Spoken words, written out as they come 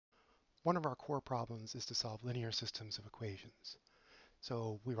One of our core problems is to solve linear systems of equations.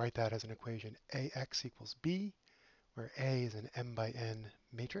 So we write that as an equation ax equals b, where A is an m by n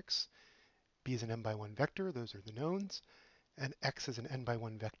matrix, b is an m by 1 vector, those are the knowns, and x is an n by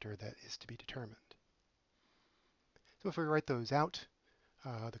 1 vector that is to be determined. So if we write those out,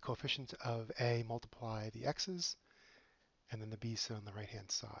 the coefficients of A multiply the x's, and then the b's sit on the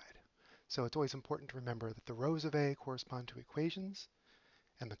right-hand side. So it's always important to remember that the rows of A correspond to equations,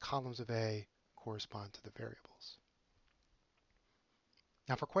 and the columns of A correspond to the variables.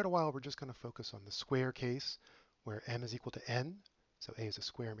 Now for quite a while, we're just going to focus on the square case, where m is equal to n, so A is a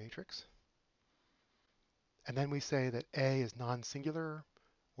square matrix. And then we say that A is non-singular,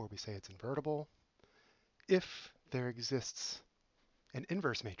 or we say it's invertible, if there exists an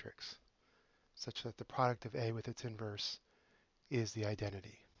inverse matrix, such that the product of A with its inverse is the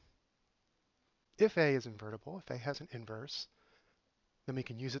identity. If A is invertible, if A has an inverse, then we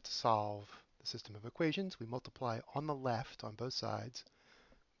can use it to solve the system of equations. We multiply on the left, on both sides,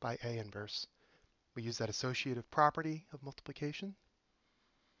 by A inverse. We use that associative property of multiplication,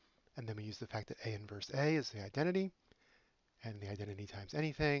 and then we use the fact that A inverse A is the identity, and the identity times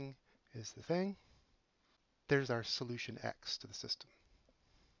anything is the thing. There's our solution X to the system.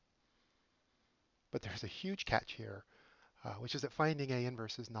 But there's a huge catch here, which is that finding A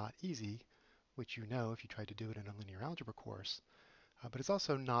inverse is not easy, which you know if you tried to do it in a linear algebra course. But it's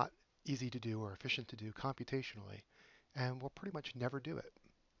also not easy to do or efficient to do computationally, and we'll pretty much never do it.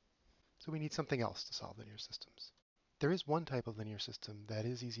 So we need something else to solve linear systems. There is one type of linear system that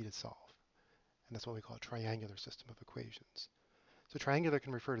is easy to solve, and that's what we call a triangular system of equations. So triangular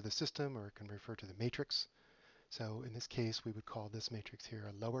can refer to the system or it can refer to the matrix. So in this case, we would call this matrix here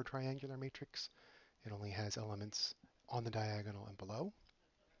a lower triangular matrix. It only has elements on the diagonal and below.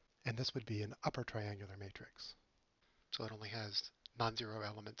 And this would be an upper triangular matrix. So it only has non-zero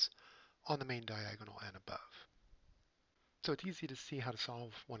elements on the main diagonal and above. So it's easy to see how to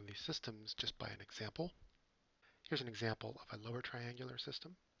solve one of these systems just by an example. Here's an example of a lower triangular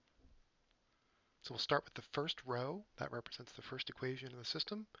system. So we'll start with the first row. That represents the first equation of the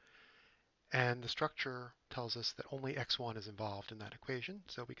system. And the structure tells us that only x1 is involved in that equation,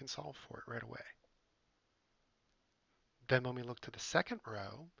 so we can solve for it right away. Then when we look to the second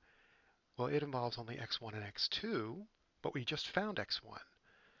row, well, it involves only x1 and x2, but we just found x1.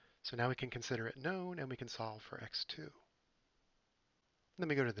 So now we can consider it known, and we can solve for x2. Then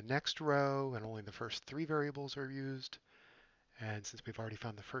we go to the next row, and only the first 3 variables are used. And since we've already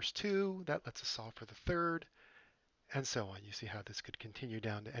found the first 2, that lets us solve for the third, and so on. You see how this could continue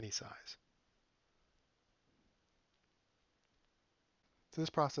down to any size. So this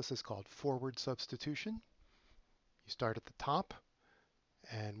process is called forward substitution. You start at the top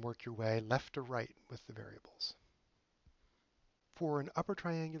and work your way left to right with the variables. For an upper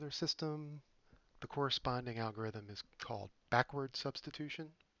triangular system, the corresponding algorithm is called backward substitution.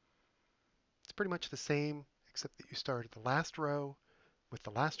 It's pretty much the same, except that you start at the last row with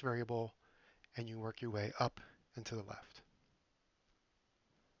the last variable, and you work your way up and to the left.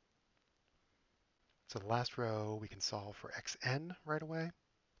 So the last row, we can solve for xn right away.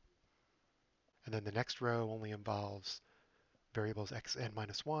 And then the next row only involves variables xn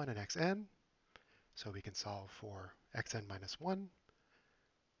minus 1 and xn. So we can solve for xn minus 1,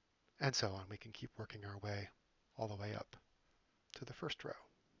 and so on. We can keep working our way all the way up to the first row.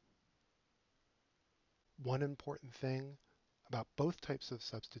 One important thing about both types of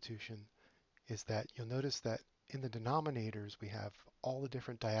substitution is that you'll notice that in the denominators we have all the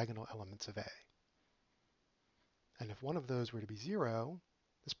different diagonal elements of A. And if one of those were to be 0,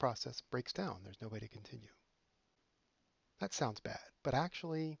 this process breaks down. There's no way to continue. That sounds bad, but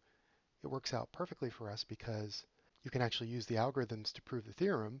actually it works out perfectly for us because you can actually use the algorithms to prove the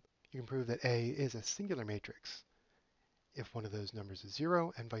theorem. You can prove that A is a singular matrix if one of those numbers is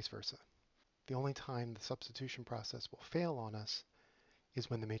 0 and vice versa. The only time the substitution process will fail on us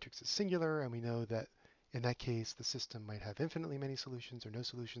is when the matrix is singular, and we know that in that case the system might have infinitely many solutions or no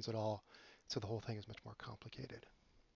solutions at all, so the whole thing is much more complicated.